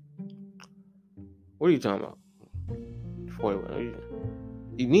 What are you talking about? 41.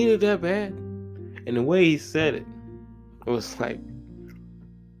 You need it that bad? And the way he said it, it was like,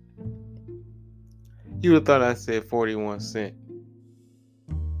 you would have thought I said 41 cents.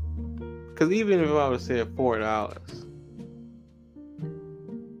 Because even if I would have said $4,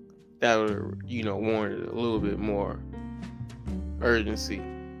 that would have, warranted a little bit more urgency.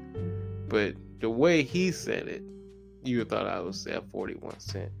 But the way he said it, you would have thought I would say 41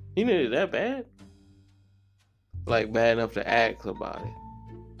 cents. You need it that bad? Like, bad enough to ask about it.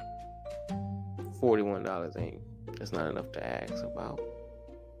 $41 that's not enough to ask about.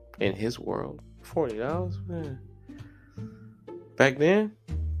 In his world, $40, man. Back then,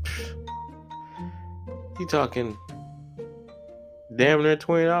 you talking damn near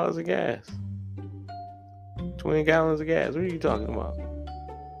 $20 of gas. 20 gallons of gas. What are you talking about?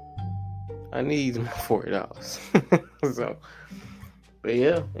 I need my $40. So, but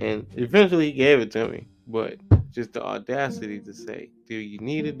yeah, and eventually he gave it to me. But just the audacity to say, dude, you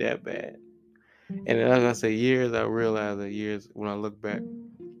need it that bad. And then, like I say, I realized that years, when I look back,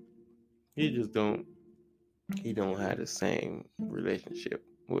 he don't have the same relationship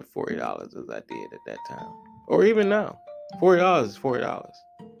with $40 as I did at that time. Or even now. $40 is $40.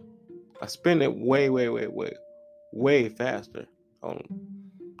 I spend it way faster on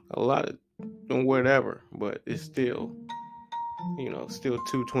a lot of on whatever, but it's still, still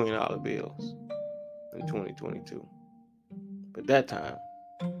two $20 bills in 2022. But that time,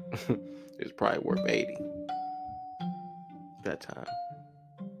 it's probably worth 80. That time,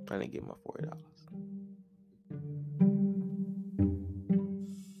 I didn't get my $40.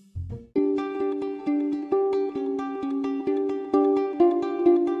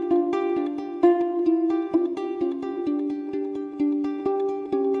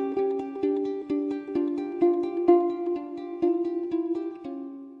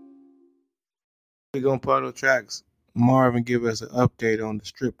 We're gonna put on tracks. Marvin give us an update on the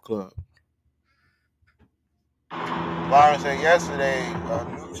strip club. Byron said yesterday a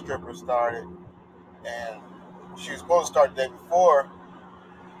new stripper started, and she was supposed to start the day before,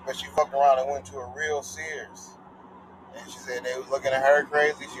 but she fucked around and went to a real Sears. And she said they was looking at her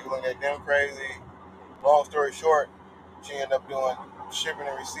crazy, she was looking at them crazy. Long story short, she ended up doing shipping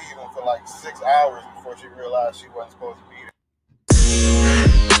and receiving for like 6 hours before she realized she wasn't supposed to be there.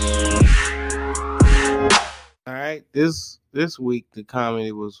 All right, this week the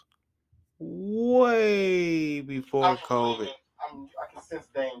comedy was way before COVID. I can sense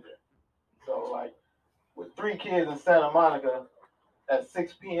danger. So like with 3 kids in Santa Monica at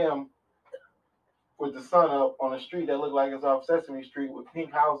 6 p.m. with the sun up on a street that looked like it's off Sesame Street with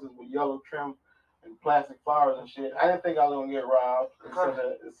pink houses with yellow trim and plastic flowers and shit. I didn't think I was gonna get robbed.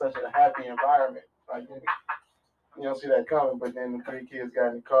 It's such a happy environment. Like you don't see that coming, but then the 3 kids got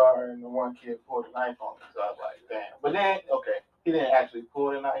in the car and the 1 kid pulled a knife on me. So I was like, damn. But then, okay, he didn't actually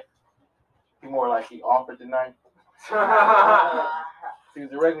pull the knife. He more like he offered the knife. He was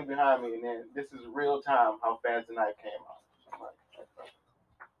directly behind me, and then this is real time how fast the knife came out.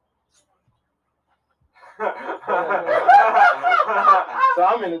 So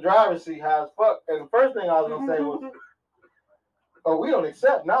I'm in the driver's seat, high as fuck. And the first thing I was gonna say was, "Oh, we don't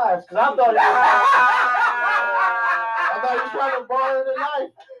accept knives," because I thought he was trying to borrow the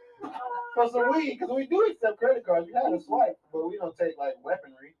knife for some weed. Because we do accept credit cards. You had a swipe, but we don't take like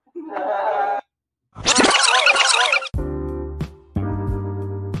weaponry.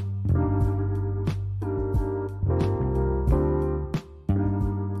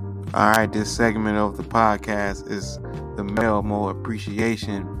 All right, this segment of the podcast is the Melmo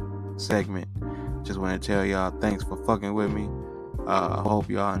Appreciation segment. Just want to tell y'all thanks for fucking with me. I hope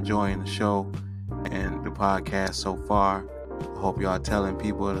y'all enjoying the show and the podcast so far. I hope y'all telling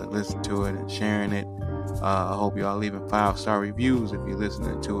people to listen to it and sharing it. I hope y'all leaving 5-star reviews if you're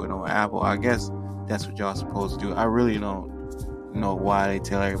listening to it on Apple. I guess that's what y'all supposed to do. I really don't know why they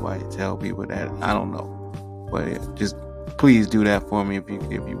tell everybody to tell people that. I don't know, but just please do that for me if you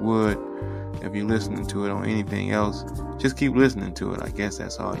would. If you're listening to it on anything else, just keep listening to it. I guess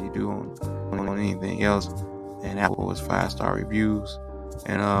that's all you do on anything else. And Apple was 5-star reviews.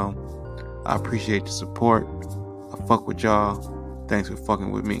 And I appreciate the support. I fuck with y'all. Thanks for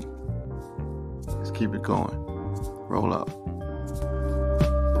fucking with me. Let's keep it going. Roll up.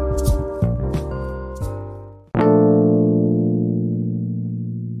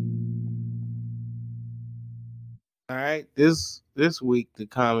 All right, this week the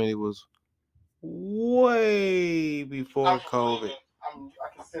comedy was way before COVID. I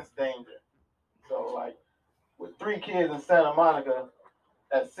can sense danger. So like with 3 kids in Santa Monica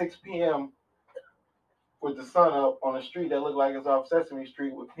at 6 p.m. with the sun up on a street that looked like it's off Sesame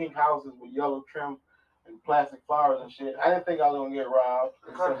Street with pink houses with yellow trim and plastic flowers and shit. I didn't think I was gonna get robbed.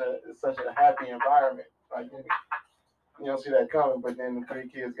 It's such a happy environment. Like you don't see that coming, but then the 3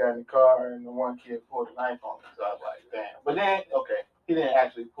 kids got in the car and the 1 kid pulled a knife on me. So I was like, damn. But then, okay, he didn't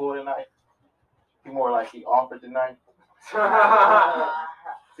actually pull the knife. He more like he offered the knife.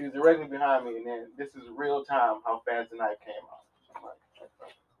 He was directly behind me, and then this is real time how fast the knife came out.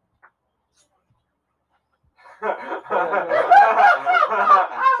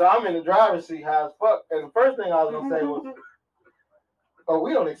 So I'm in the driver's seat, high as fuck. And the first thing I was gonna say was, "Oh,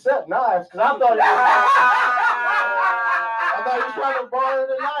 we don't accept knives," because I thought he was trying to borrow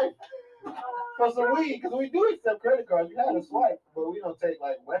the knife for some weed. Because we do accept credit cards. You had a swipe, but we don't take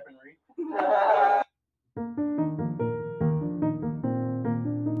like weaponry.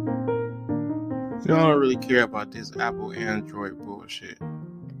 You don't really care about this Apple Android bullshit.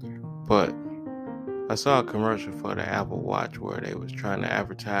 But I saw a commercial for the Apple Watch where they was trying to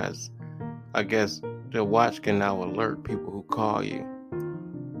advertise, I guess the watch can now alert people who call you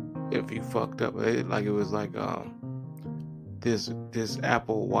if you fucked up. It was like this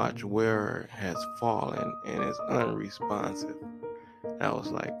Apple Watch wearer has fallen and is unresponsive. I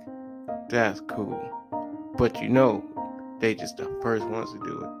was like, that's cool. But they just the first ones to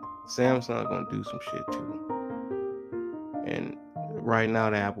do it. Samsung gonna do some shit too. And right now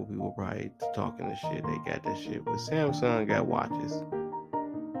the Apple people probably talking this shit. They got this shit, but Samsung got watches.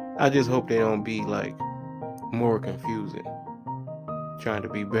 I just hope they don't be like more confusing, trying to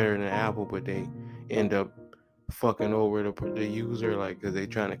be better than Apple, but they end up fucking over the user, like, because they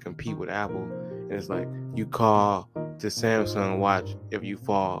trying to compete with Apple. And it's like, you call the Samsung watch if you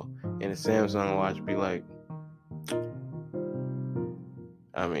fall, and the Samsung watch be like,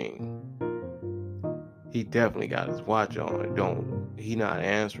 I mean, he definitely got his watch on. He not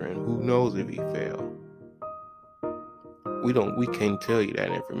answering. Who knows if he fell? We can't tell you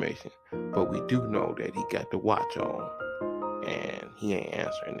that information, but we do know that he got the watch on and he ain't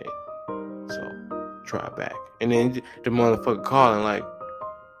answering it. So try back. And then the motherfucker calling like,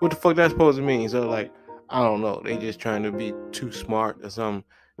 what the fuck that supposed to mean? So like, I don't know. They just trying to be too smart or something.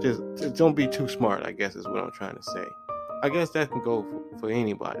 Just don't be too smart, I guess is what I'm trying to say. I guess that can go for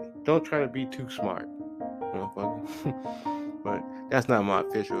anybody. Don't try to be too smart, motherfucker. But that's not my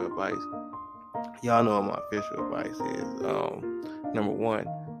official advice. Y'all know what my official advice is. Number one,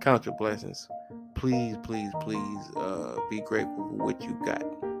 count your blessings. Please, please, please be grateful for what you got.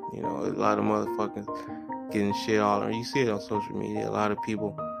 A lot of motherfuckers getting shit all over. You see it on social media. A lot of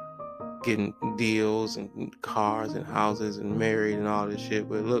people getting deals and cars and houses and married and all this shit.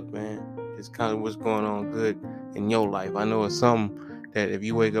 But look, man, it's kind of what's going on good in your life. I know it's something that if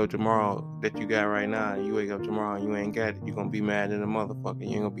you wake up tomorrow that you got right now, and you wake up tomorrow and you ain't got it, you're going to be mad at a motherfucker. You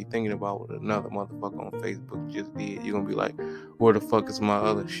ain't going to be thinking about what another motherfucker on Facebook just did. You're going to be like, where the fuck is my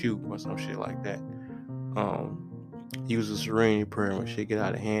other shoe or some shit like that. Use a serenity prayer when shit get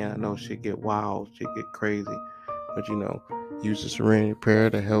out of hand. I know shit get wild, shit get crazy. But, use the serenity prayer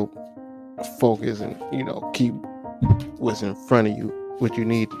to help focus and, keep what's in front of you, what you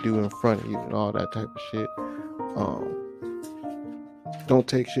need to do in front of you and all that type of shit. Don't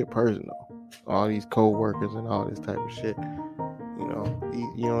take shit personal. All these co-workers and all this type of shit.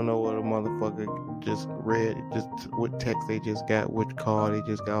 You don't know what a motherfucker just read, just what text they just got, which call they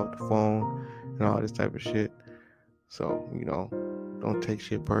just got off the phone, and all this type of shit. So, don't take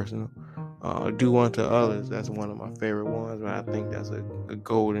shit personal. Do unto others. That's one of my favorite ones, man. I think that's a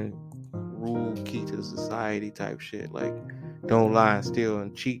golden rule, key to society type shit. Like, don't lie and steal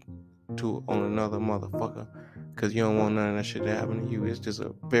and cheat on another motherfucker, because you don't want none of that shit to happen to you. It's just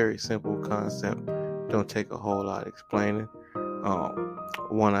a very simple concept. Don't take a whole lot explaining.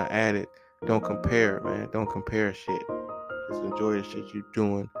 One I added, don't compare, man. Don't compare shit. Just enjoy the shit you're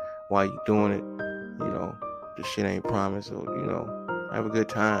doing while you're doing it. The shit ain't promised, so, have a good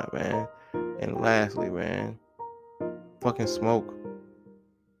time, man. And lastly, man, fucking smoke.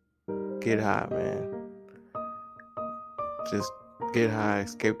 Get high, man. Just get high,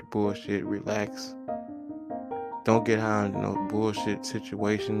 escape the bullshit, relax. Don't get high under no bullshit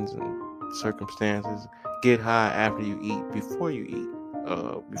situations and circumstances. Get high after you eat, before you eat,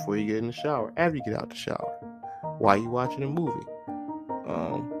 before you get in the shower, after you get out the shower, while you watching a movie,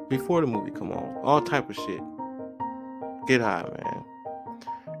 before the movie come on, all type of shit. Get high, man.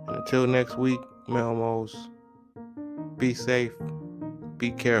 And until next week, Melmos, be safe, be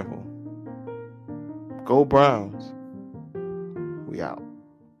careful. Go Browns. We out.